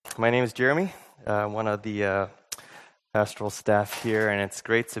My name is Jeremy, one of the pastoral staff here, and it's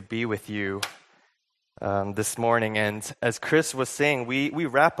great to be with you this morning. And as Chris was saying, we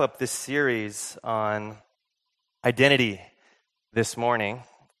wrap up this series on identity this morning.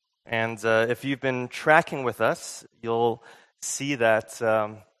 And if you've been tracking with us, you'll see that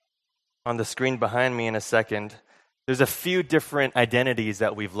on the screen behind me in a second, there's a few different identities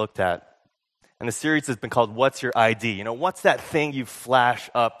that we've looked at. And the series has been called What's Your ID? You know, what's that thing you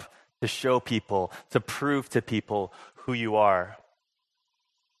flash up to show people, to prove to people who you are?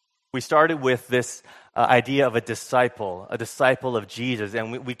 We started with this idea of a disciple of Jesus.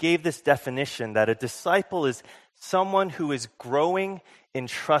 And we gave this definition that a disciple is someone who is growing in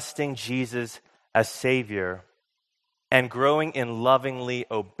trusting Jesus as Savior and growing in lovingly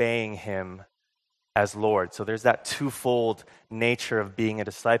obeying Him as Lord. So there's that twofold nature of being a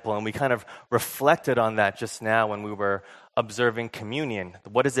disciple. And we kind of reflected on that just now when we were observing communion.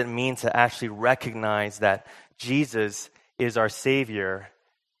 What does it mean to actually recognize that Jesus is our Savior?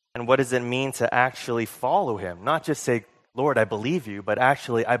 And what does it mean to actually follow Him? Not just say, Lord, I believe you, but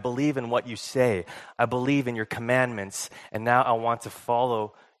actually, I believe in what you say. I believe in your commandments, and now I want to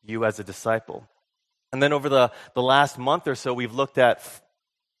follow you as a disciple. And then over the last month or so, we've looked at,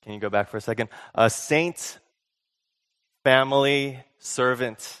 can you go back for a second? Saint, family,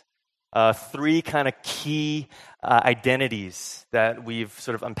 servant. Three kind of key identities that we've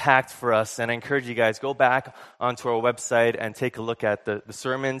sort of unpacked for us. And I encourage you guys, go back onto our website and take a look at the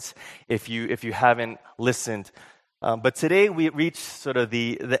sermons if you haven't listened. But today we reach sort of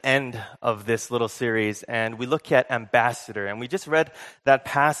the end of this little series, and we look at ambassador. And we just read that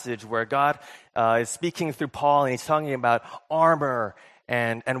passage where God is speaking through Paul, and he's talking about armor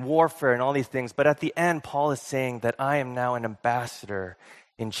and warfare and all these things. But at the end, Paul is saying that I am now an ambassador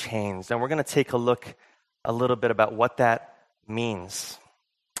in chains. And we're going to take a look a little bit about what that means.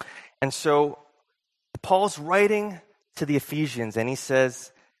 And so Paul's writing to the Ephesians, and he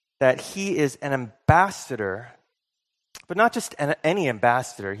says that he is an ambassador, but not just any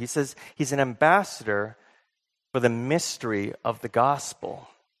ambassador. He says he's an ambassador for the mystery of the gospel.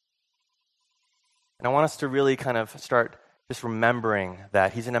 And I want us to really kind of start just remembering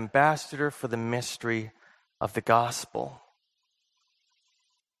that he's an ambassador for the mystery of the gospel.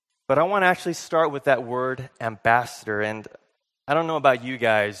 But I want to actually start with that word ambassador. And I don't know about you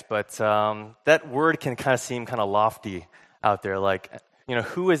guys, but that word can kind of seem kind of lofty out there. Like, you know,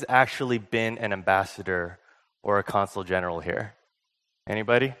 who has actually been an ambassador or a consul general here?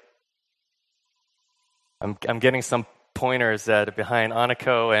 Anybody? I'm getting some pointers behind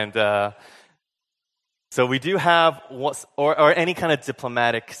Aniko, and so we do have, or any kind of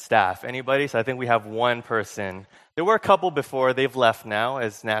diplomatic staff. Anybody? So I think we have one person. There were a couple before. They've left now,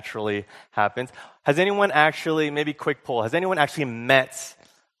 as naturally happens. Has anyone actually, maybe quick poll, has anyone actually met,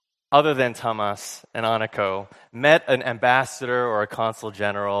 other than Thomas and Aniko, met an ambassador or a consul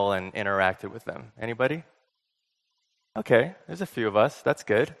general and interacted with them? Anybody? Okay, there's a few of us. That's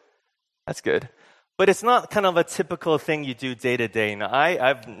good. That's good. But it's not kind of a typical thing you do day to day. Now,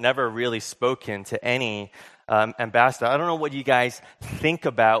 I've never really spoken to any ambassador. I don't know what you guys think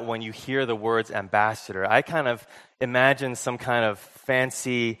about when you hear the words ambassador. I kind of imagine some kind of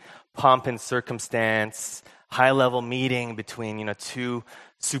fancy pomp and circumstance, high-level meeting between, two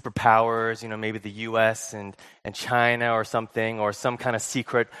superpowers, maybe the U.S. and China or something, or some kind of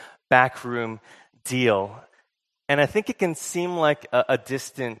secret backroom deal. And I think it can seem like a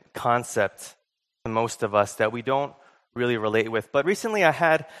distant concept to most of us that we don't really relate with. But recently I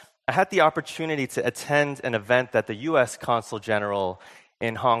had the opportunity to attend an event that the U.S. Consul General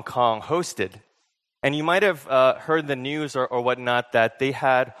in Hong Kong hosted. And you might have heard the news or whatnot that they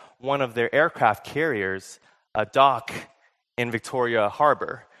had one of their aircraft carriers dock in Victoria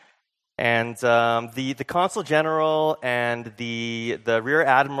Harbor. And the Consul General and the Rear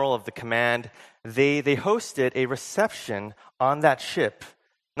Admiral of the command, they hosted a reception on that ship,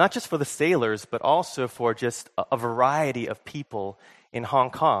 not just for the sailors, but also for just a variety of people in Hong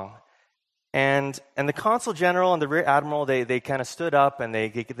Kong. And the Consul General and the Rear Admiral, they kind of stood up and they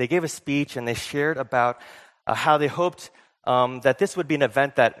gave a speech, and they shared about how they hoped that this would be an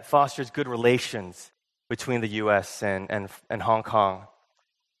event that fosters good relations between the U.S. and Hong Kong.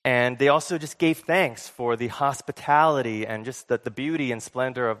 And they also just gave thanks for the hospitality and just the beauty and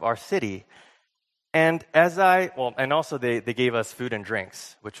splendor of our city. And and also they gave us food and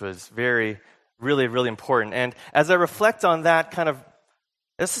drinks, which was really, really important. And as I reflect on that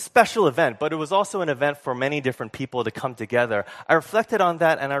it's a special event, but it was also an event for many different people to come together. I reflected on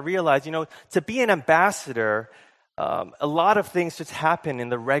that and I realized, to be an ambassador, a lot of things just happen in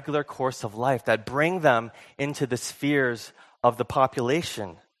the regular course of life that bring them into the spheres of the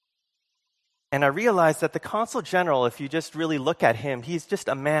population. And I realized that the consul general, if you just really look at him, he's just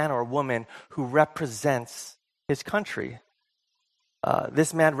a man or woman who represents his country.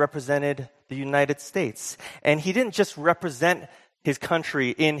 This man represented the United States. And he didn't just represent his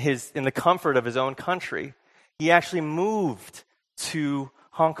country in the comfort of his own country. He actually moved to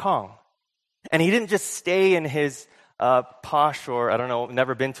Hong Kong. And he didn't just stay in his posh, or I don't know,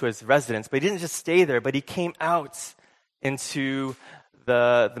 never been to his residence, but he didn't just stay there, but he came out into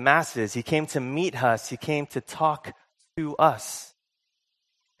the masses. He came to meet us. He came to talk to us.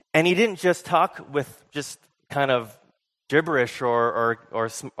 And he didn't just talk with just kind of gibberish or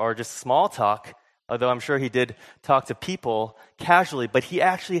just small talk, although I'm sure he did talk to people casually, but he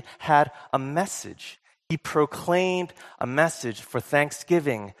actually had a message. He proclaimed a message for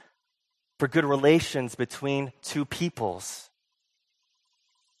thanksgiving, for good relations between two peoples.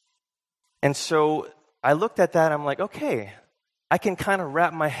 And so I looked at that, I'm like, okay, I can kind of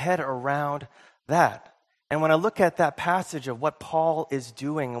wrap my head around that. And when I look at that passage of what Paul is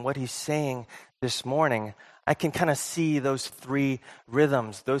doing and what he's saying this morning, I can kind of see those three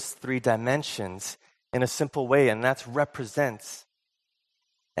rhythms, those three dimensions in a simple way, and that's represent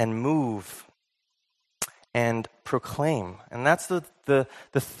and move and proclaim. And that's the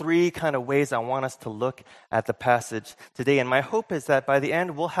three kind of ways I want us to look at the passage today. And my hope is that by the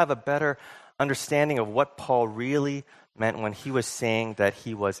end, we'll have a better understanding of what Paul really meant when he was saying that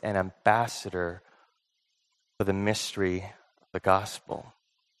he was an ambassador for the mystery of the gospel.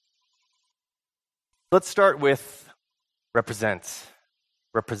 Let's start with representative.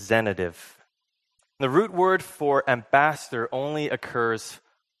 The root word for ambassador only occurs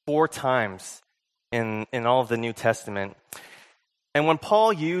 4 times in all of the New Testament. And when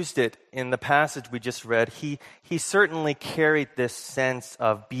Paul used it in the passage we just read, he certainly carried this sense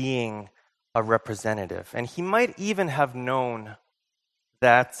of being a representative. And he might even have known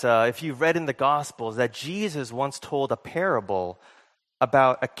that, if you've read in the Gospels, that Jesus once told a parable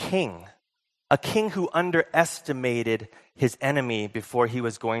about a king who underestimated his enemy before he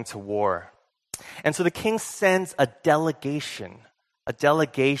was going to war. And so the king sends a delegation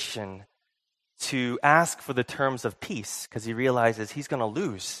to ask for the terms of peace because he realizes he's going to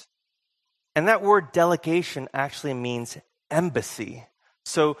lose. And that word delegation actually means embassy.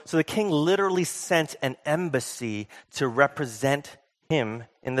 So the king literally sent an embassy to represent him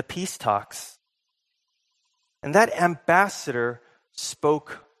in the peace talks. And that ambassador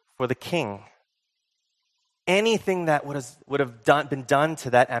spoke for the king. Anything that would have been done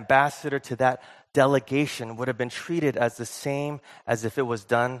to that ambassador, to that delegation, would have been treated as the same as if it was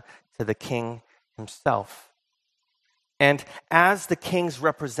done to the king himself. And as the king's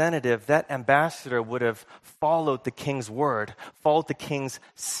representative, that ambassador would have followed the king's word, followed the king's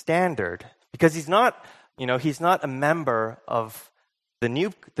standard, because he's not a member of the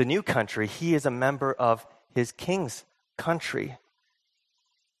new country. He is a member of his king's country.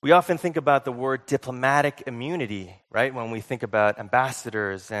 We often think about the word diplomatic immunity, right, when we think about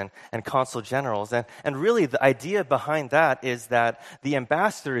ambassadors and consul generals. And really the idea behind that is that the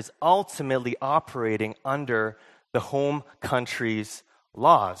ambassador is ultimately operating under the home country's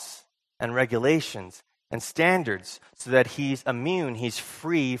laws and regulations and standards so that he's immune, he's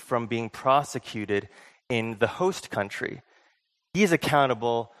free from being prosecuted in the host country. He's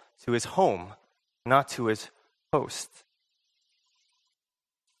accountable to his home, not to his host.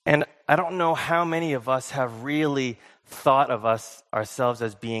 And I don't know how many of us have really thought of ourselves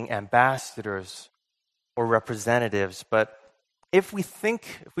as being ambassadors or representatives, but if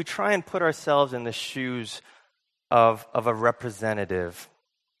we try and put ourselves in the shoes of a representative,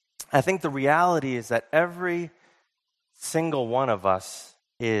 I think the reality is that every single one of us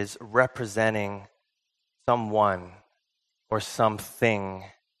is representing someone or something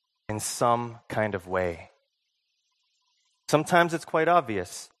in some kind of way. Sometimes it's quite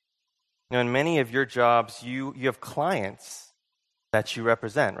obvious. In many of your jobs, you have clients that you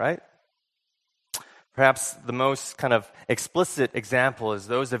represent, right? Perhaps the most kind of explicit example is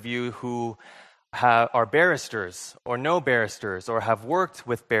those of you who are barristers or know barristers or have worked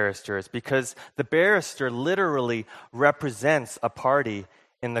with barristers, because the barrister literally represents a party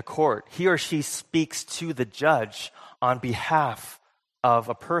in the court. He or she speaks to the judge on behalf of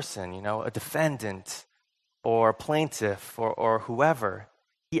a person, a defendant or a plaintiff or whoever.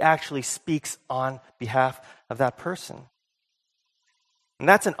 He actually speaks on behalf of that person. And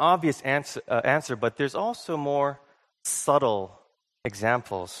that's an obvious answer, but there's also more subtle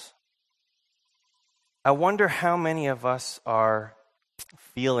examples. I wonder how many of us are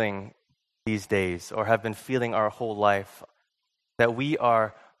feeling these days, or have been feeling our whole life, that we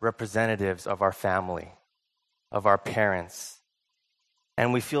are representatives of our family, of our parents.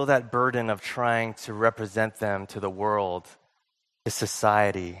 And we feel that burden of trying to represent them to the world, to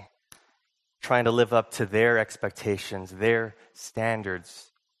society, trying to live up to their expectations, their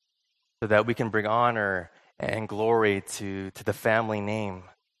standards, so that we can bring honor and glory to the family name.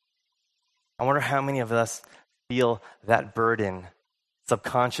 I wonder how many of us feel that burden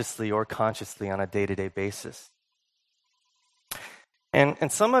subconsciously or consciously on a day-to-day basis.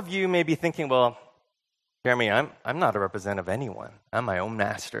 And some of you may be thinking, well, Jeremy, I'm not a representative of anyone. I'm my own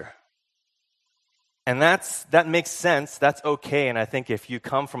master. And that makes sense. That's okay. And I think if you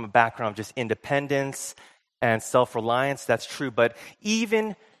come from a background of just independence and self-reliance, that's true. But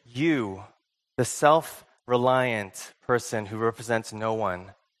even you, the self-reliant person who represents no one,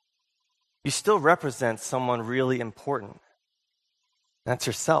 you still represent someone really important. That's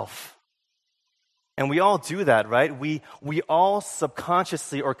yourself. And we all do that, right? We all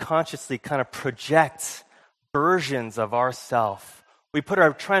subconsciously or consciously kind of project versions of ourselves. We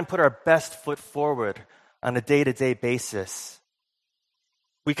try and put our best foot forward on a day-to-day basis.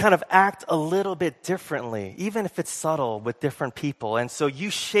 We kind of act a little bit differently, even if it's subtle with different people. And so you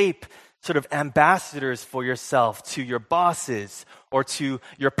shape sort of ambassadors for yourself to your bosses or to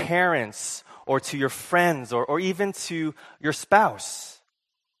your parents or to your friends or even to your spouse.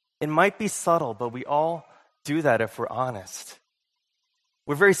 It might be subtle, but we all do that if we're honest.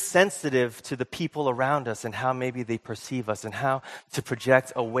 We're very sensitive to the people around us and how maybe they perceive us and how to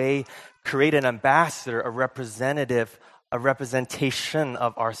project a way, create an ambassador, a representative, a representation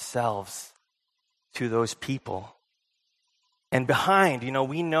of ourselves to those people. And behind,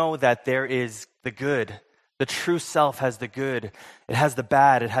 we know that there is the good. The true self has the good. It has the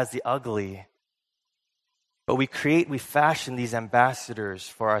bad. It has the ugly. But we fashion these ambassadors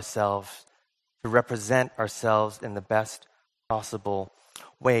for ourselves to represent ourselves in the best possible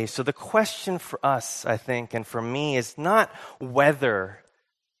way. So the question for us, I think, and for me, is not whether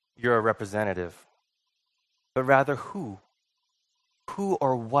you're a representative, but rather who. Who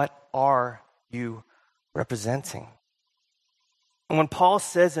or what are you representing? And when Paul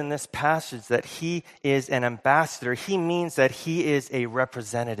says in this passage that he is an ambassador, he means that he is a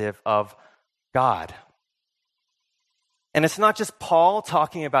representative of God. And it's not just Paul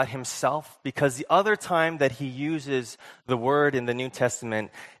talking about himself, because the other time that he uses the word in the New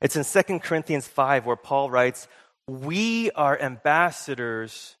Testament, it's in 2 Corinthians 5 where Paul writes, "We are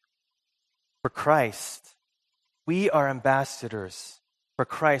ambassadors for Christ." We are ambassadors for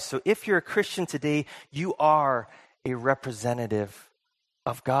Christ. So if you're a Christian today, you are a representative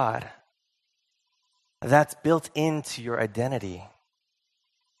of God. That's built into your identity.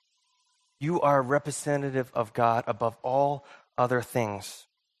 You are a representative of God above all other things.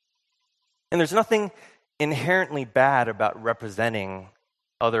 And there's nothing inherently bad about representing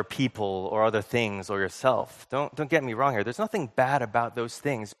other people or other things or yourself. Don't get me wrong here. There's nothing bad about those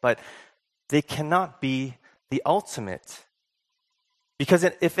things, but they cannot be the ultimate. Because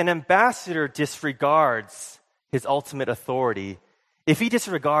if an ambassador disregards his ultimate authority, if he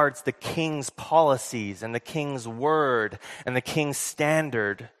disregards the king's policies and the king's word and the king's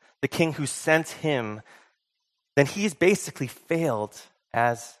standard, the king who sent him, then he's basically failed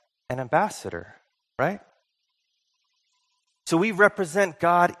as an ambassador, right? So we represent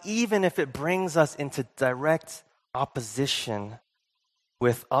God even if it brings us into direct opposition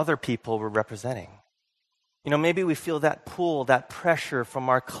with other people we're representing. Maybe we feel that pull, that pressure from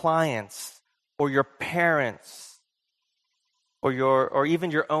our clients or your parents or even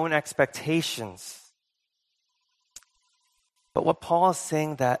your own expectations. But what Paul is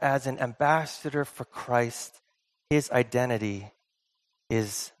saying that as an ambassador for Christ, his identity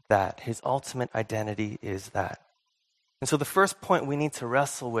is that. His ultimate identity is that. And so the first point we need to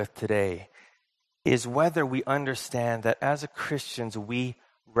wrestle with today is whether we understand that as Christians, we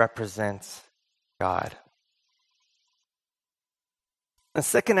represent God. The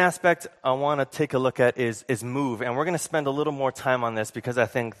second aspect I want to take a look at is move. And we're going to spend a little more time on this because I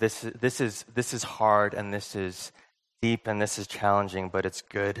think this is hard and this is deep and this is challenging, but it's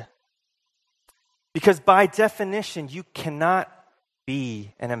good. Because by definition, you cannot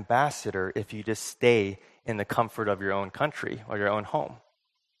be an ambassador if you just stay in the comfort of your own country or your own home.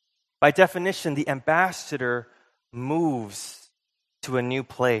 By definition, the ambassador moves to a new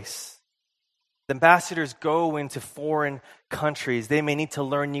place. The ambassadors go into foreign countries. They may need to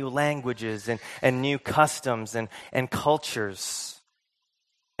learn new languages and new customs and cultures.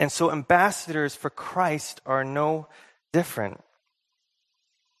 And so ambassadors for Christ are no different.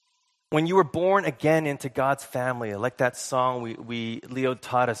 When you were born again into God's family, like that song Leo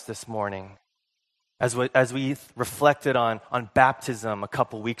taught us this morning, as we reflected on baptism a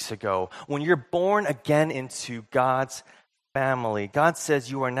couple weeks ago, when you're born again into God's family. God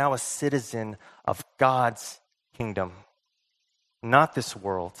says you are now a citizen of God's kingdom, not this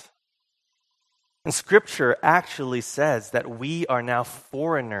world. And Scripture actually says that we are now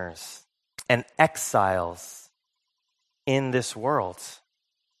foreigners and exiles in this world.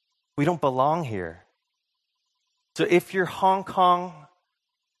 We don't belong here. So if you're Hong Kong,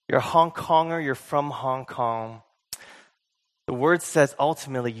 you're a Hong Konger, you're from Hong Kong, the word says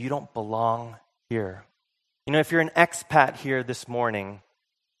ultimately you don't belong here. You know, if you're an expat here this morning,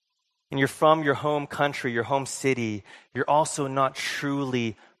 and you're from your home country, your home city, you're also not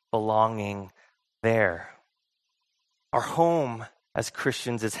truly belonging there. Our home as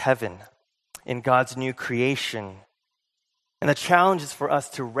Christians is heaven, in God's new creation. And the challenge is for us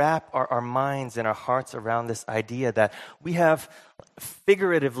to wrap our minds and our hearts around this idea that we have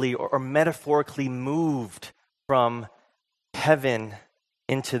figuratively or metaphorically moved from heaven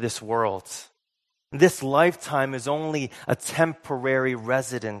into this world. This lifetime is only a temporary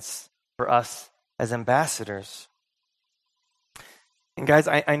residence for us as ambassadors. And guys,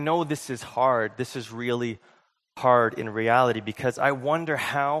 I know this is hard. This is really hard in reality because I wonder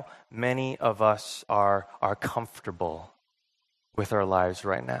how many of us are comfortable with our lives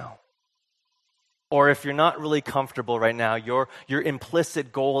right now. Or if you're not really comfortable right now, your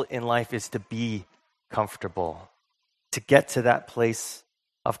implicit goal in life is to be comfortable, to get to that place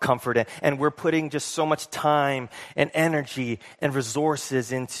of comfort. And we're putting just so much time and energy and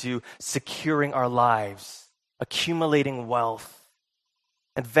resources into securing our lives, accumulating wealth,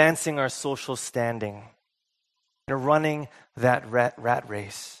 advancing our social standing, and running that rat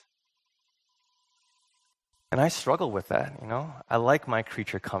race. And I struggle with that, you know. I like my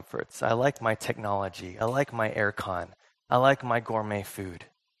creature comforts. I like my technology. I like my aircon. I like my gourmet food.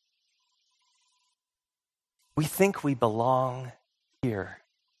 We think we belong here.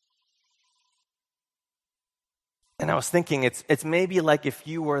 And I was thinking, it's maybe like if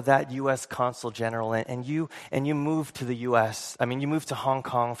you were that U.S. consul general and you moved to the U.S. You moved to Hong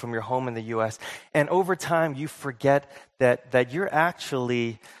Kong from your home in the U.S. And over time, you forget that you're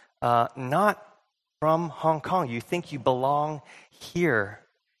actually not from Hong Kong. You think you belong here.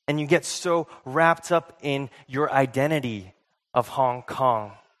 And you get so wrapped up in your identity of Hong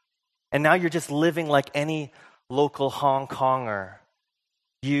Kong. And now you're just living like any local Hong Konger.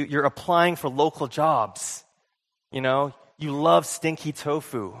 You're applying for local jobs. You know, you love stinky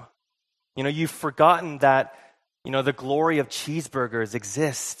tofu. You know, you've forgotten that, you know, the glory of cheeseburgers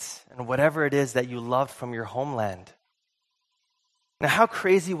exists and whatever it is that you loved from your homeland. Now, how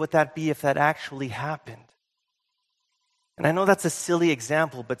crazy would that be if that actually happened? And I know that's a silly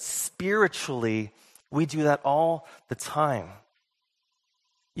example, but spiritually, we do that all the time.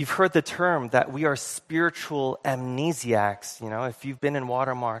 You've heard the term that we are spiritual amnesiacs. You know, if you've been in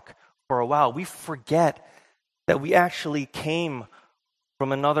Watermark for a while, we forget that we actually came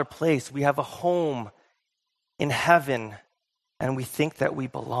from another place. We have a home in heaven, and we think that we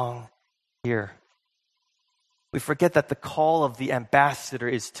belong here. We forget that the call of the ambassador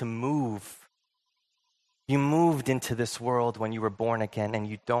is to move. You moved into this world when you were born again, and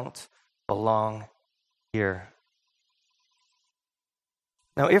you don't belong here.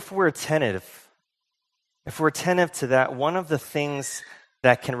 Now, if we're attentive to that, one of the things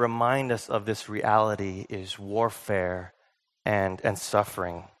that can remind us of this reality is warfare and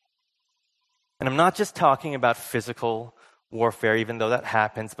suffering. And I'm not just talking about physical warfare, even though that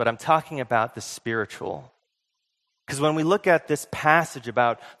happens, but I'm talking about the spiritual. Because when we look at this passage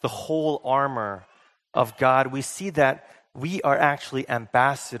about the whole armor of God, we see that we are actually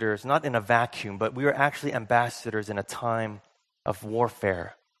ambassadors, not in a vacuum, but we are actually ambassadors in a time of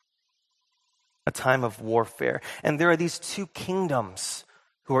warfare. A time of warfare. And there are these two kingdoms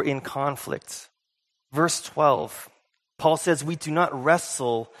who are in conflict. Verse 12, Paul says, we do not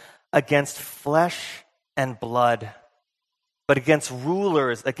wrestle against flesh and blood, but against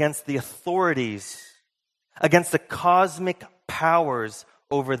rulers, against the authorities, against the cosmic powers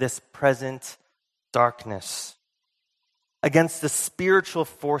over this present darkness, against the spiritual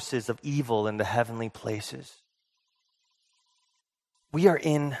forces of evil in the heavenly places. We are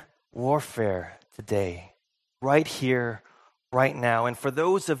in warfare today, right here, right now. And for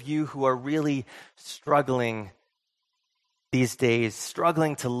those of you who are really struggling these days,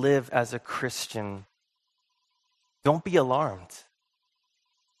 struggling to live as a Christian, don't be alarmed.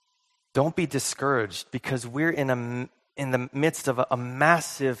 Don't be discouraged, because we're in the midst of a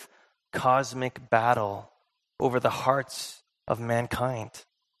massive cosmic battle over the hearts of mankind.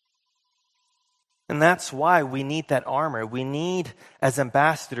 And that's why we need that armor. We need, as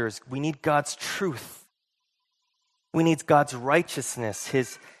ambassadors, we need God's truth. We need God's righteousness,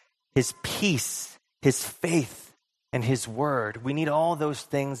 His peace, His faith, and his word. We need all those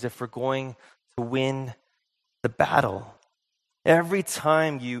things if we're going to win the battle. Every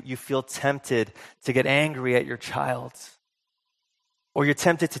time you feel tempted to get angry at your child, or you're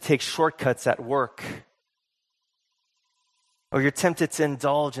tempted to take shortcuts at work, or you're tempted to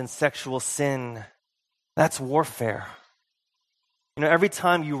indulge in sexual sin, that's warfare. Every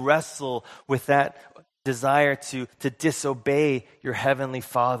time you wrestle with that desire to disobey your heavenly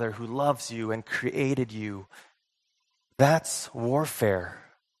Father who loves you and created you, that's warfare.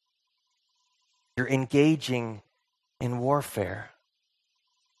 You're engaging in warfare.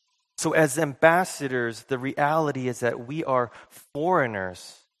 So as ambassadors, the reality is that we are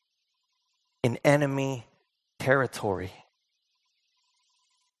foreigners in enemy territory.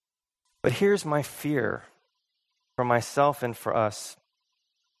 But here's my fear for myself and for us.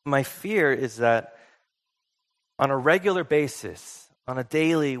 My fear is that on a regular basis, on a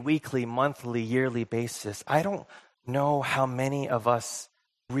daily, weekly, monthly, yearly basis, I don't know how many of us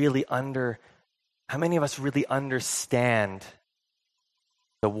really understand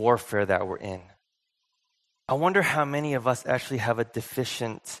the warfare that we're in. I wonder how many of us actually have a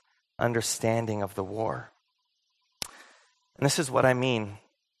deficient understanding of the war. And this is what I mean.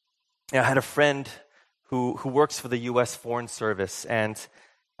 I had a friend who works for the U.S. Foreign Service, and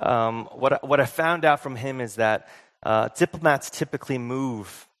what I found out from him is that diplomats typically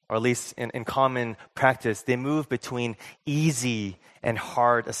move, or at least in common practice, they move between easy and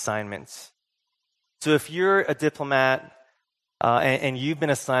hard assignments. So if you're a diplomat and you've been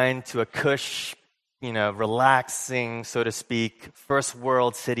assigned to a cush, relaxing, so to speak, first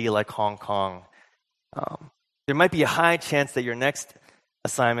world city like Hong Kong, there might be a high chance that your next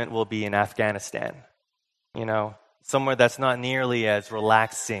assignment will be in Afghanistan, somewhere that's not nearly as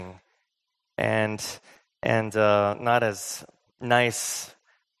relaxing and not as nice,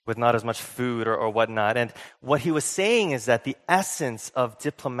 with not as much food or whatnot. And what he was saying is that the essence of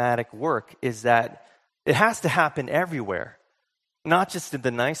diplomatic work is that it has to happen everywhere, not just in the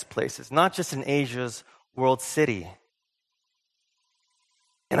nice places, not just in Asia's world city.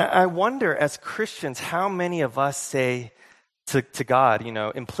 And I wonder, as Christians, how many of us say to God,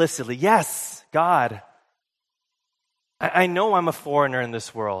 implicitly, yes, God, I know I'm a foreigner in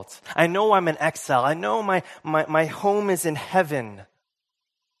this world. I know I'm an exile. I know my home is in heaven.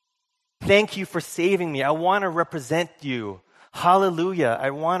 Thank you for saving me. I want to represent you. Hallelujah.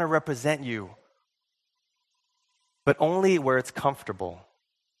 I want to represent you. But only where it's comfortable.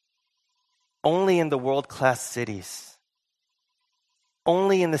 Only in the world-class cities.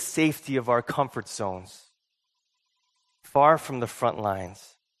 Only in the safety of our comfort zones. Far from the front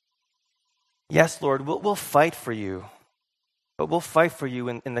lines. Yes, Lord, we'll fight for you. But we'll fight for you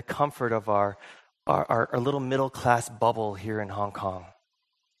in the comfort of our little middle-class bubble here in Hong Kong.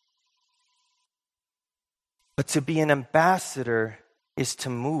 But to be an ambassador is to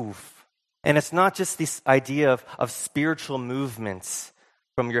move. And it's not just this idea of spiritual movements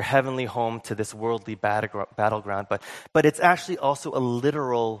from your heavenly home to this worldly battleground, but it's actually also a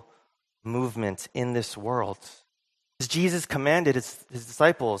literal movement in this world. As Jesus commanded his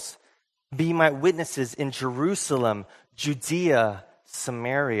disciples, be my witnesses in Jerusalem, Judea,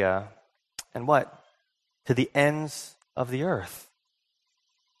 Samaria, and what? To the ends of the earth.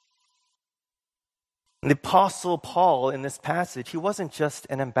 And the Apostle Paul in this passage, he wasn't just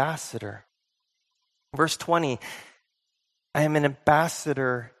an ambassador. Verse 20, I am an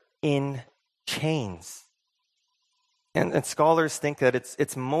ambassador in chains. And scholars think that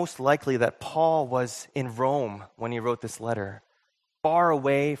it's most likely that Paul was in Rome when he wrote this letter, far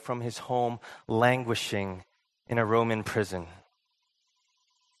away from his home, languishing in a Roman prison.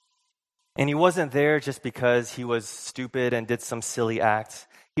 And he wasn't there just because he was stupid and did some silly act.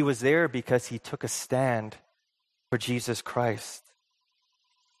 He was there because he took a stand for Jesus Christ.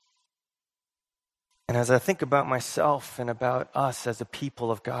 And as I think about myself and about us as a people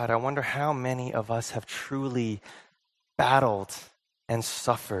of God, I wonder how many of us have truly battled and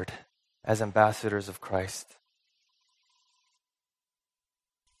suffered as ambassadors of Christ.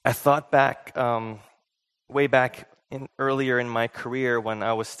 I thought back, way back earlier in my career when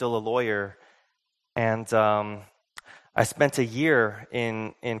I was still a lawyer, and I spent a year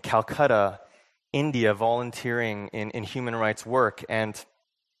in Calcutta, India, volunteering in human rights work. And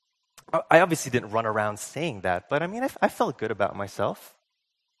I obviously didn't run around saying that, but I felt good about myself,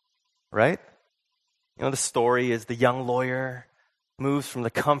 right? The story is the young lawyer moves from the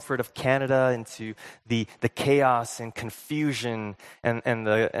comfort of Canada into the chaos and confusion and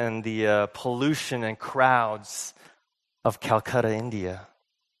the pollution and crowds of Calcutta, India.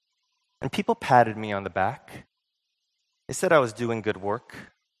 And people patted me on the back. They said I was doing good work.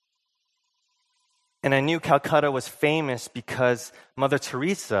 And I knew Calcutta was famous because Mother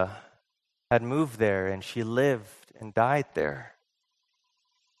Teresa had moved there and she lived and died there.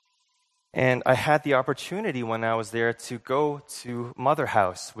 And I had the opportunity when I was there to go to Mother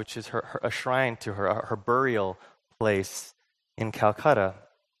House, which is a shrine to her burial place in Calcutta.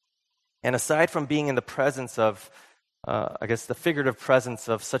 And aside from being in the presence of, the figurative presence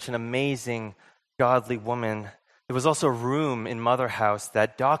of such an amazing, godly woman, there was also a room in Mother House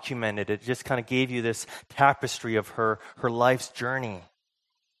that documented it, just kind of gave you this tapestry of her life's journey.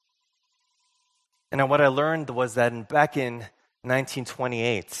 And what I learned was that back in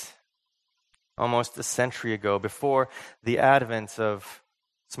 1928, almost a century ago, before the advent of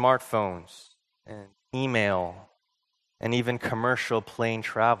smartphones and email and even commercial plane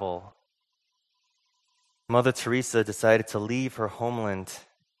travel, Mother Teresa decided to leave her homeland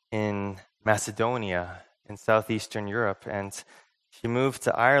in Macedonia in southeastern Europe, and she moved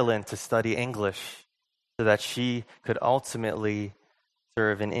to Ireland to study English so that she could ultimately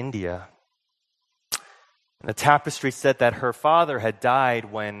serve in India. And the tapestry said that her father had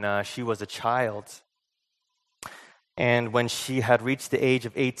died when she was a child. And when she had reached the age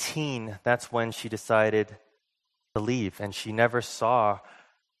of 18, that's when she decided to leave. And she never saw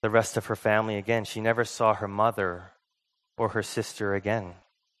the rest of her family again. She never saw her mother or her sister again.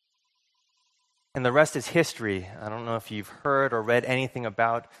 And the rest is history. I don't know if you've heard or read anything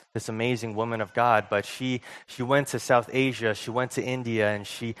about this amazing woman of God, but she went to South Asia, she went to India, and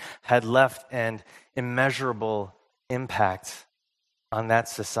she had left an immeasurable impact on that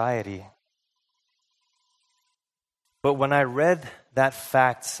society. But when I read that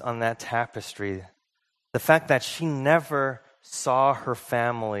fact on that tapestry, the fact that she never saw her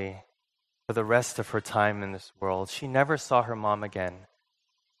family for the rest of her time in this world, she never saw her mom again.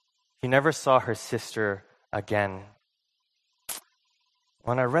 She never saw her sister again.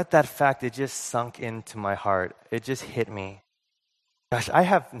 When I read that fact, it just sunk into my heart. It just hit me. Gosh, I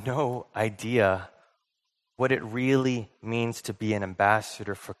have no idea what it really means to be an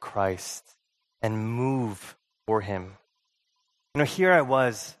ambassador for Christ and move for Him. Here I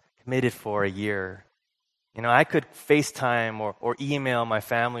was committed for a year. I could FaceTime or email my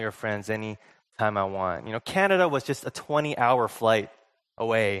family or friends anytime I want. Canada was just a 20-hour flight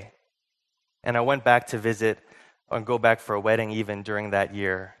away. And I went back to visit and go back for a wedding even during that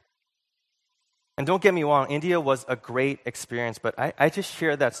year. And don't get me wrong, India was a great experience, but I just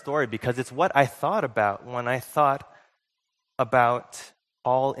share that story because it's what I thought about when I thought about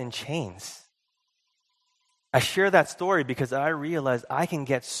All in Chains. I share that story because I realized I can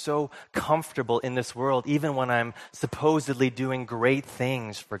get so comfortable in this world even when I'm supposedly doing great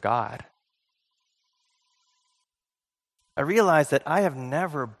things for God. I realized that I have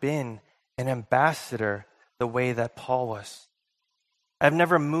never been an ambassador the way that Paul was. I've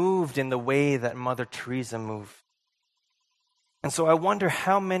never moved in the way that Mother Teresa moved. And so I wonder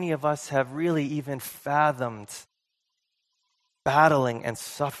how many of us have really even fathomed battling and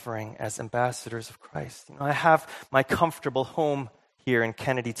suffering as ambassadors of Christ. I have my comfortable home here in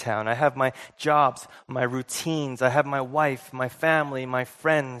Kennedy Town. I have my jobs, my routines. I have my wife, my family, my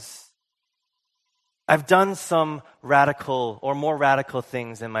friends. I've done some radical or more radical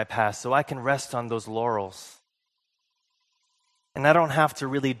things in my past, so I can rest on those laurels. And I don't have to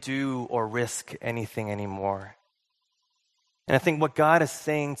really do or risk anything anymore. And I think what God is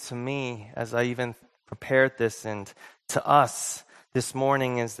saying to me as I even prepared this and to us this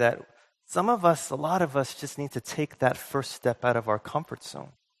morning is that a lot of us just need to take that first step out of our comfort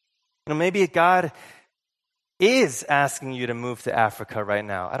zone. Maybe God is asking you to move to Africa right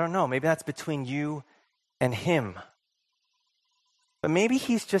now. I don't know. Maybe that's between you and Him. But maybe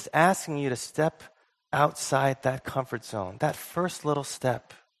He's just asking you to step outside that comfort zone, that first little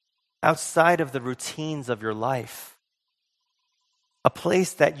step, outside of the routines of your life, a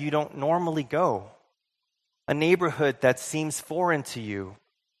place that you don't normally go, a neighborhood that seems foreign to you.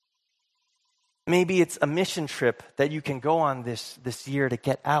 Maybe it's a mission trip that you can go on this year to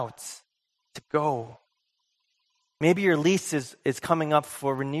get out, to go. Maybe your lease is coming up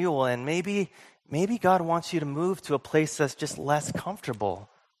for renewal, and maybe God wants you to move to a place that's just less comfortable.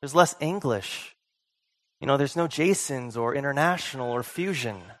 There's less English. There's no Jasons or International or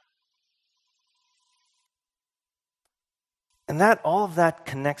Fusion. And all of that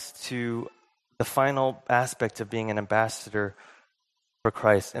connects to the final aspect of being an ambassador for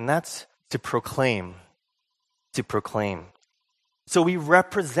Christ, and that's to proclaim. To proclaim. So we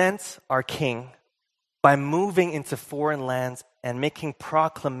represent our King by moving into foreign lands and making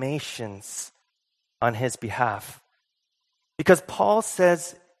proclamations on His behalf. Because Paul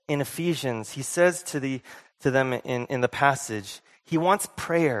says in Ephesians, he says to them in the passage, he wants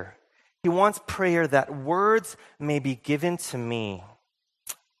prayer. He wants prayer that words may be given to me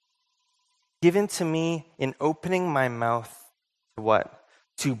in opening my mouth to what?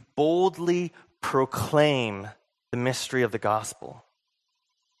 To boldly proclaim the mystery of the gospel.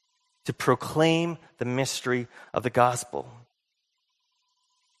 To proclaim the mystery of the gospel.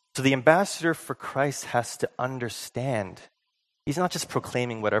 So the ambassador for Christ has to understand. He's not just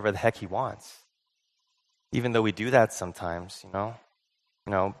proclaiming whatever the heck he wants. Even though we do that sometimes,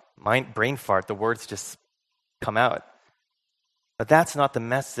 brain fart, the words just come out. But that's not the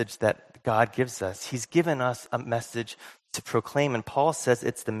message that God gives us. He's given us a message to proclaim, and Paul says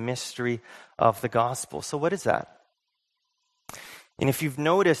it's the mystery of the gospel. So what is that? And if you've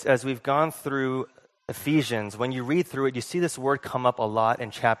noticed, as we've gone through Ephesians, when you read through it, you see this word come up a lot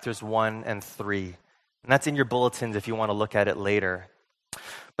in chapters 1 and 3. And that's in your bulletins if you want to look at it later.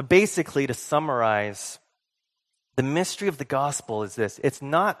 But basically, to summarize, the mystery of the gospel is this. It's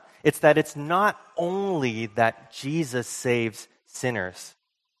not only that Jesus saves sinners,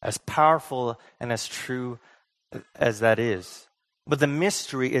 as powerful and as true as that is. But the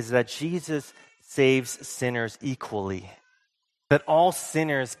mystery is that Jesus saves sinners equally. That all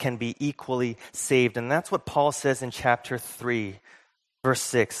sinners can be equally saved. And that's what Paul says in chapter 3, verse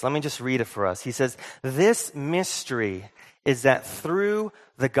 6. Let me just read it for us. He says, "This mystery is that through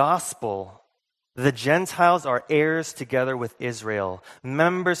the gospel, the Gentiles are heirs together with Israel,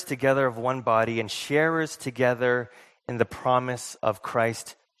 members together of one body, and sharers together in the promise of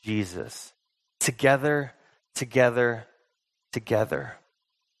Christ Jesus." Together, together, together.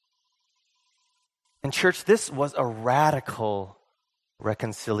 And church, this was a radical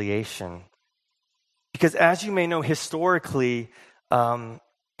reconciliation. Because as you may know, historically,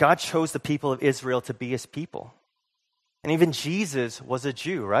 God chose the people of Israel to be his people. And even Jesus was a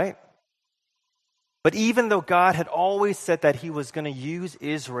Jew, right? But even though God had always said that he was going to use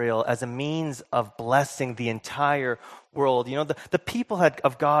Israel as a means of blessing the entire world, the people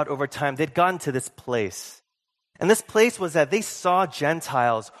of God over time, they'd gotten to this place. And this place was that they saw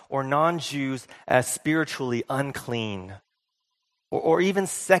Gentiles or non-Jews as spiritually unclean or even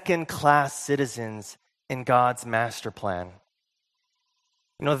second-class citizens in God's master plan.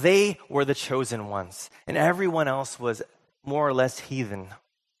 They were the chosen ones, and everyone else was more or less heathen.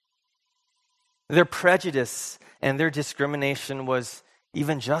 Their prejudice and their discrimination was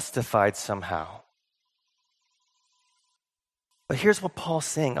even justified somehow. But here's what Paul's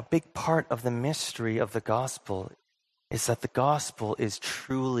saying. A big part of the mystery of the gospel is that the gospel is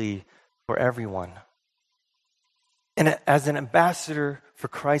truly for everyone. And as an ambassador for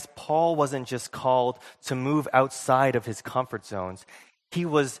Christ, Paul wasn't just called to move outside of his comfort zones. He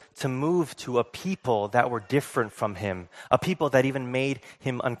was to move to a people that were different from him, a people that even made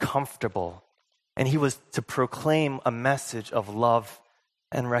him uncomfortable. And he was to proclaim a message of love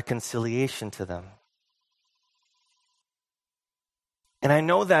and reconciliation to them. And I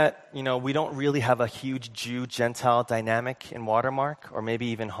know that, we don't really have a huge Jew-Gentile dynamic in Watermark or maybe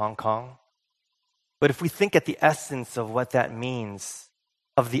even Hong Kong. But if we think at the essence of what that means,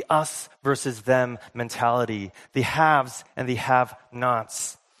 of the us versus them mentality, the haves and the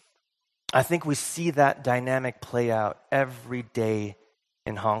have-nots, I think we see that dynamic play out every day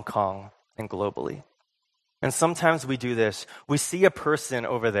in Hong Kong and globally. And sometimes we do this. We see a person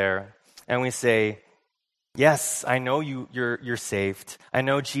over there and we say, "Yes, I know you're saved. I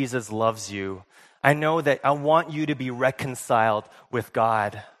know Jesus loves you. I know that I want you to be reconciled with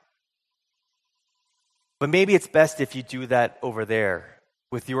God. But maybe it's best if you do that over there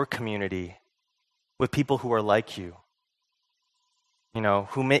with your community, with people who are like you,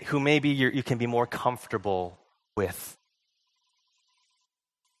 who maybe you can be more comfortable with."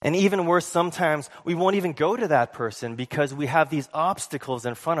 And even worse, sometimes we won't even go to that person because we have these obstacles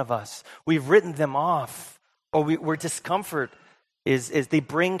in front of us. We've written them off, or we're discomfort is they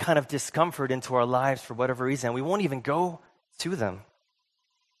bring kind of discomfort into our lives for whatever reason. We won't even go to them.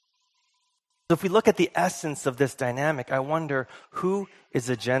 So if we look at the essence of this dynamic, I wonder, who is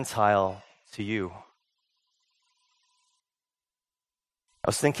a Gentile to you? I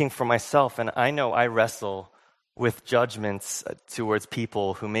was thinking for myself, and I know I wrestle with judgments towards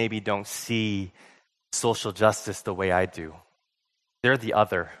people who maybe don't see social justice the way I do. They're the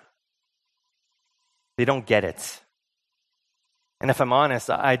other. They don't get it. And if I'm honest,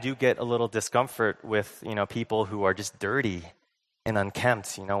 I do get a little discomfort with, people who are just dirty and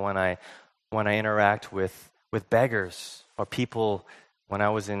unkempt, when I interact with beggars or people when I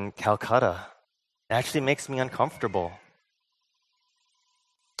was in Calcutta. It actually makes me uncomfortable.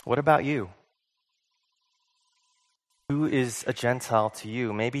 What about you? Who is a Gentile to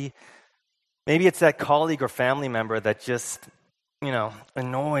you? Maybe it's that colleague or family member that just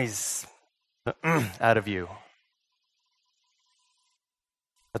annoys the out of you.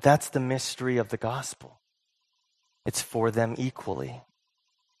 But that's the mystery of the gospel. It's for them equally.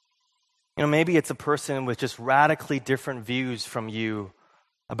 Maybe it's a person with just radically different views from you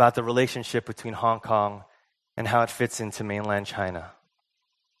about the relationship between Hong Kong and how it fits into mainland China.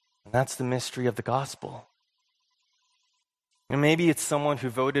 And that's the mystery of the gospel. Maybe it's someone who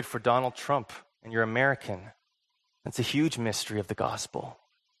voted for Donald Trump and you're American. That's a huge mystery of the gospel.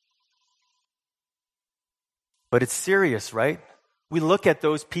 But it's serious, right? We look at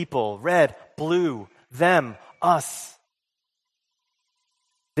those people, red, blue, them, us.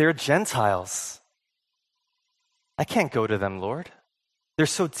 They're Gentiles. I can't go to them, Lord. They're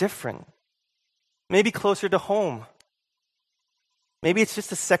so different. Maybe closer to home. Maybe it's just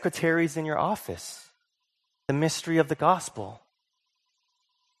the secretaries in your office. The mystery of the gospel.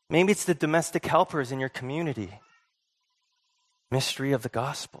 Maybe it's the domestic helpers in your community. Mystery of the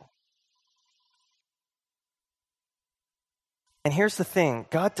gospel. And here's the thing,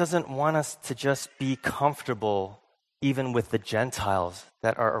 God doesn't want us to just be comfortable even with the Gentiles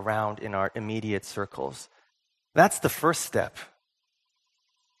that are around in our immediate circles. That's the first step.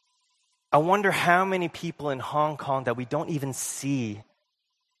 I wonder how many people in Hong Kong that we don't even see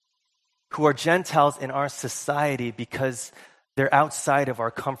who are Gentiles in our society because they're outside of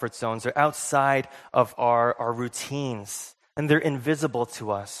our comfort zones, they're outside of our routines, and they're invisible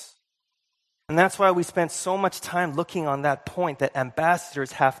to us. And that's why we spent so much time looking on that point that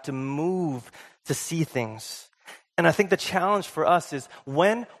ambassadors have to move to see things. And I think the challenge for us is,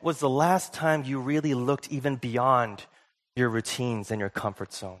 when was the last time you really looked even beyond your routines and your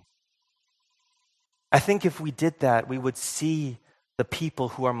comfort zone? I think if we did that, we would see the people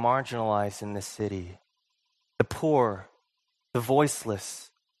who are marginalized in this city, the poor, the voiceless,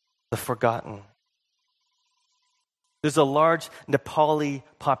 the forgotten. There's a large Nepali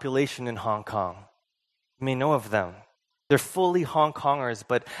population in Hong Kong. You may know of them. They're fully Hong Kongers,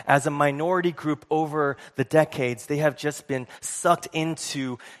 but as a minority group over the decades, they have just been sucked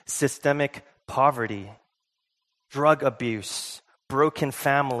into systemic poverty, drug abuse, broken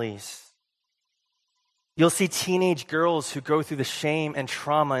families. You'll see teenage girls who go through the shame and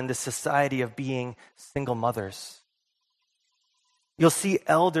trauma in the society of being single mothers. You'll see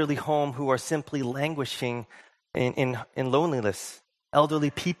elderly home who are simply languishing in loneliness,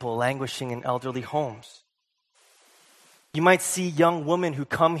 elderly people languishing in elderly homes. You might see young women who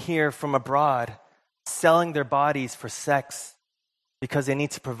come here from abroad selling their bodies for sex because they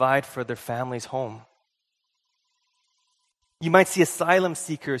need to provide for their family's home. You might see asylum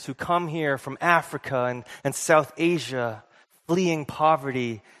seekers who come here from Africa and South Asia, fleeing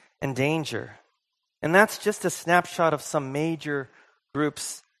poverty and danger. And that's just a snapshot of some major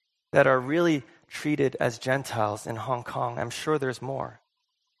groups that are really treated as Gentiles in Hong Kong. I'm sure there's more.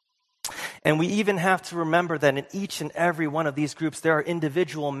 And we even have to remember that in each and every one of these groups, there are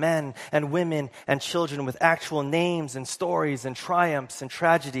individual men and women and children with actual names and stories and triumphs and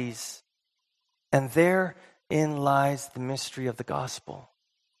tragedies. And therein lies the mystery of the gospel,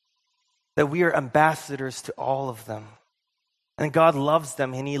 that we are ambassadors to all of them. And God loves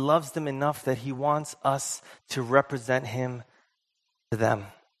them, and He loves them enough that He wants us to represent Him to them.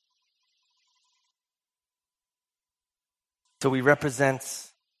 So we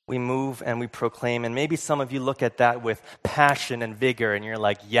represent, we move, and we proclaim. And maybe some of you look at that with passion and vigor, and you're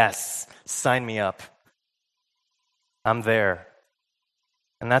like, yes, sign me up. I'm there.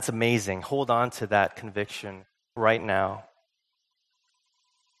 And that's amazing. Hold on to that conviction right now.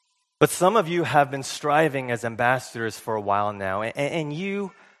 But some of you have been striving as ambassadors for a while now, and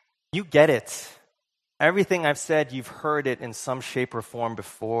you get it. Everything I've said, you've heard it in some shape or form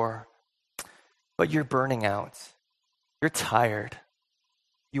before, but you're burning out. You're tired.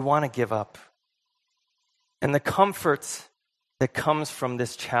 You want to give up. And the comfort that comes from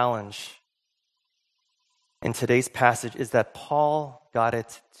this challenge in today's passage is that Paul got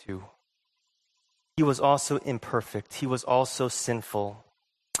it too. He was also imperfect. He was also sinful.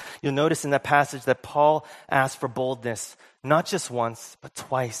 You'll notice in that passage that Paul asked for boldness, not just once, but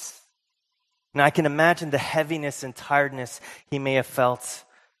twice. Now, I can imagine the heaviness and tiredness he may have felt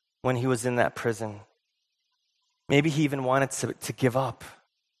when he was in that prison. Maybe he even wanted to give up,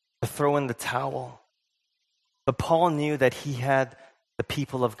 to throw in the towel. But Paul knew that he had the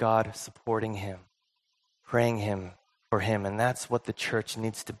people of God supporting him, praying for him, and that's what the church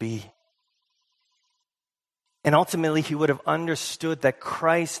needs to be. And ultimately, he would have understood that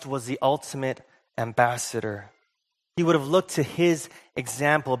Christ was the ultimate ambassador. He would have looked to his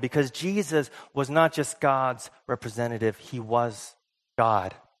example because Jesus was not just God's representative, he was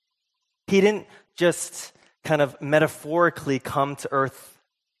God. He didn't just kind of metaphorically come to earth.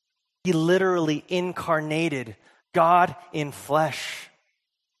 He literally incarnated God in flesh.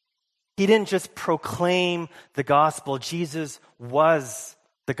 He didn't just proclaim the gospel. Jesus was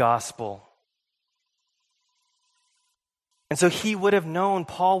the gospel. And so he would have known,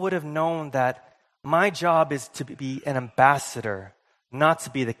 Paul would have known that my job is to be an ambassador, not to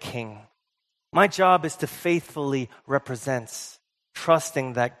be the king. My job is to faithfully represent,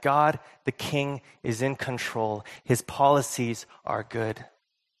 trusting that God, the King, is in control. His policies are good.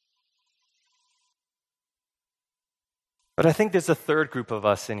 But I think there's a third group of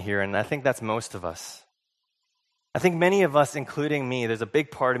us in here, and I think that's most of us. I think many of us, including me, there's a big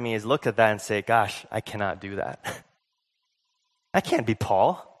part of me is look at that and say, gosh, I cannot do that. I can't be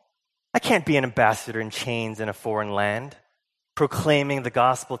Paul. I can't be an ambassador in chains in a foreign land, proclaiming the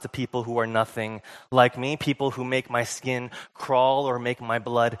gospel to people who are nothing like me, people who make my skin crawl or make my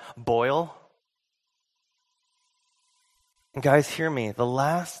blood boil. And guys, hear me. The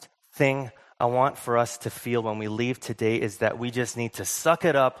last thing I want for us to feel when we leave today is that we just need to suck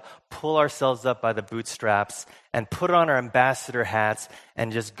it up, pull ourselves up by the bootstraps, and put on our ambassador hats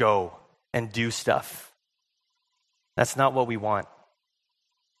and just go and do stuff. That's not what we want.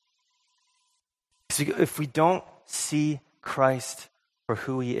 So if we don't see Christ for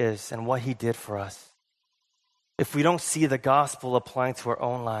who he is and what he did for us, if we don't see the gospel applying to our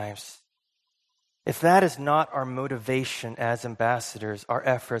own lives, if that is not our motivation as ambassadors, our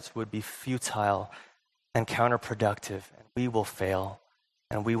efforts would be futile and counterproductive, and we will fail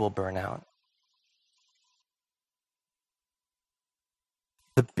and we will burn out.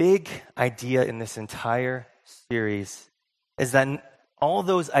 The big idea in this entire series is that all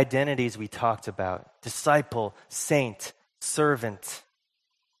those identities we talked about, disciple, saint, servant,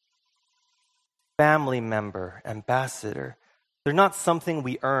 family member, ambassador, they're not something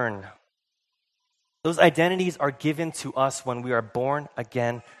we earn. Those identities are given to us when we are born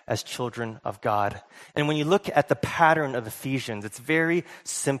again as children of God. And when you look at the pattern of Ephesians, it's very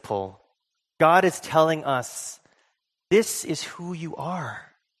simple. God is telling us, this is who you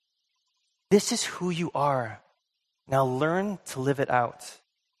are. This is who you are. Now learn to live it out.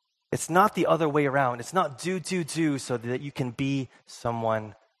 It's not the other way around. It's not do so that you can be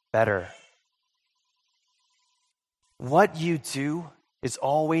someone better. What you do is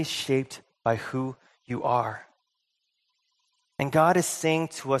always shaped by who you are. And God is saying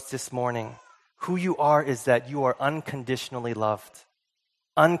to us this morning, who you are is that you are unconditionally loved,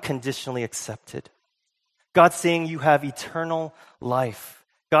 unconditionally accepted. God's saying you have eternal life.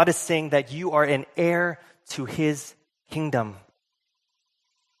 God is saying that you are an heir to his kingdom.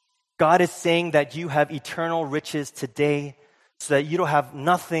 God is saying that you have eternal riches today so that you don't have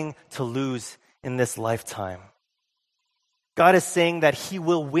nothing to lose in this lifetime. God is saying that he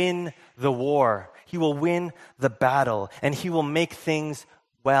will win the war. He will win the battle, and he will make things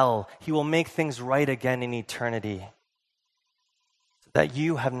well. He will make things right again in eternity so that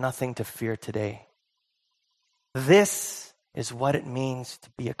you have nothing to fear today. This is what it means to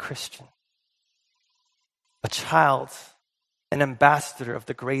be a Christian. A child, an ambassador of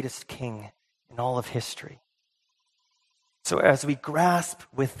the greatest king in all of history. So as we grasp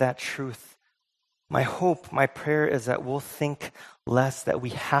with that truth, my hope, my prayer is that we'll think less that we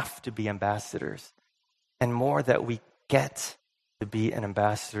have to be ambassadors and more that we get to be an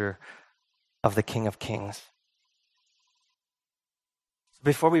ambassador of the King of Kings.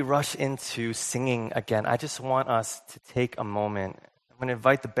 Before we rush into singing again, I just want us to take a moment. I'm going to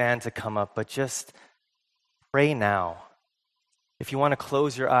invite the band to come up, but just pray now. If you want to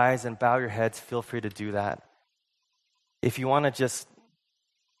close your eyes and bow your heads, feel free to do that. If you want to just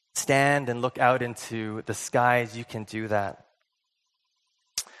stand and look out into the skies, you can do that.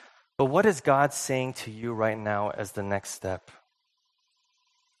 But what is God saying to you right now as the next step?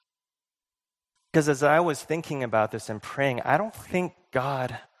 Because as I was thinking about this and praying, I don't think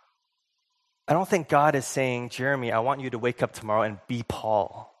God is saying, Jeremy, I want you to wake up tomorrow and be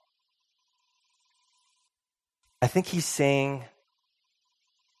Paul. I think he's saying,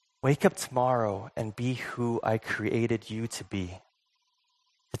 wake up tomorrow and be who I created you to be.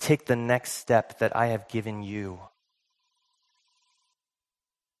 To take the next step that I have given you.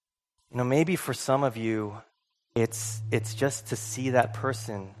 You know, maybe for some of you, it's just to see that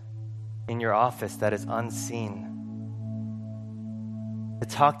person in your office that is unseen. To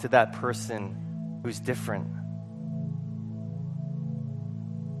talk to that person who's different.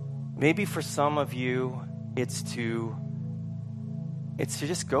 Maybe for some of you, it's to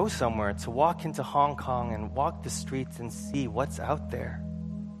just go somewhere, to walk into Hong Kong and walk the streets and see what's out there.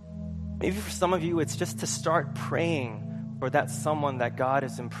 Maybe for some of you, it's just to start praying for that someone that God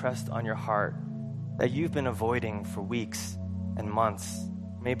has impressed on your heart, that you've been avoiding for weeks and months,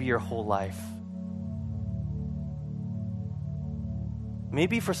 maybe your whole life.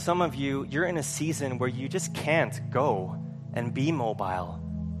 Maybe for some of you, you're in a season where you just can't go and be mobile,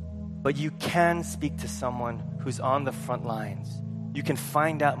 but you can speak to someone who's on the front lines. You can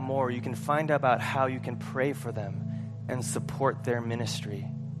find out more. You can find out about how you can pray for them and support their ministry.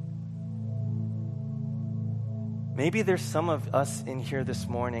 Maybe there's some of us in here this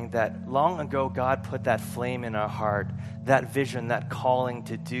morning that long ago God put that flame in our heart, that vision, that calling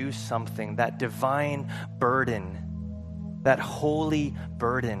to do something, that divine burden, that holy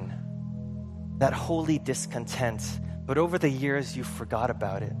burden, that holy discontent. But over the years, you forgot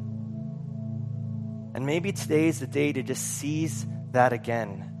about it. And maybe today is the day to just seize that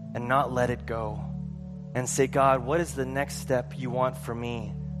again and not let it go. And say, God, what is the next step you want for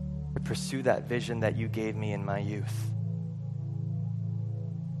me to pursue that vision that you gave me in my youth?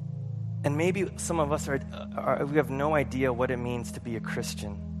 And maybe some of us we have no idea what it means to be a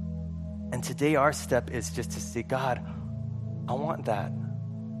Christian. And today our step is just to say, God, I want that.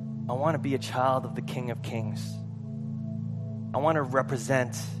 I want to be a child of the King of Kings. I want to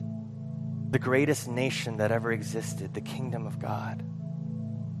represent the greatest nation that ever existed, the kingdom of God.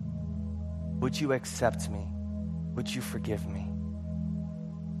 Would you accept me? Would you forgive me?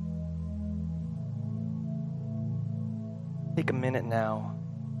 Take a minute now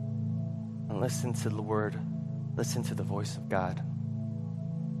and listen to the word, listen to the voice of God.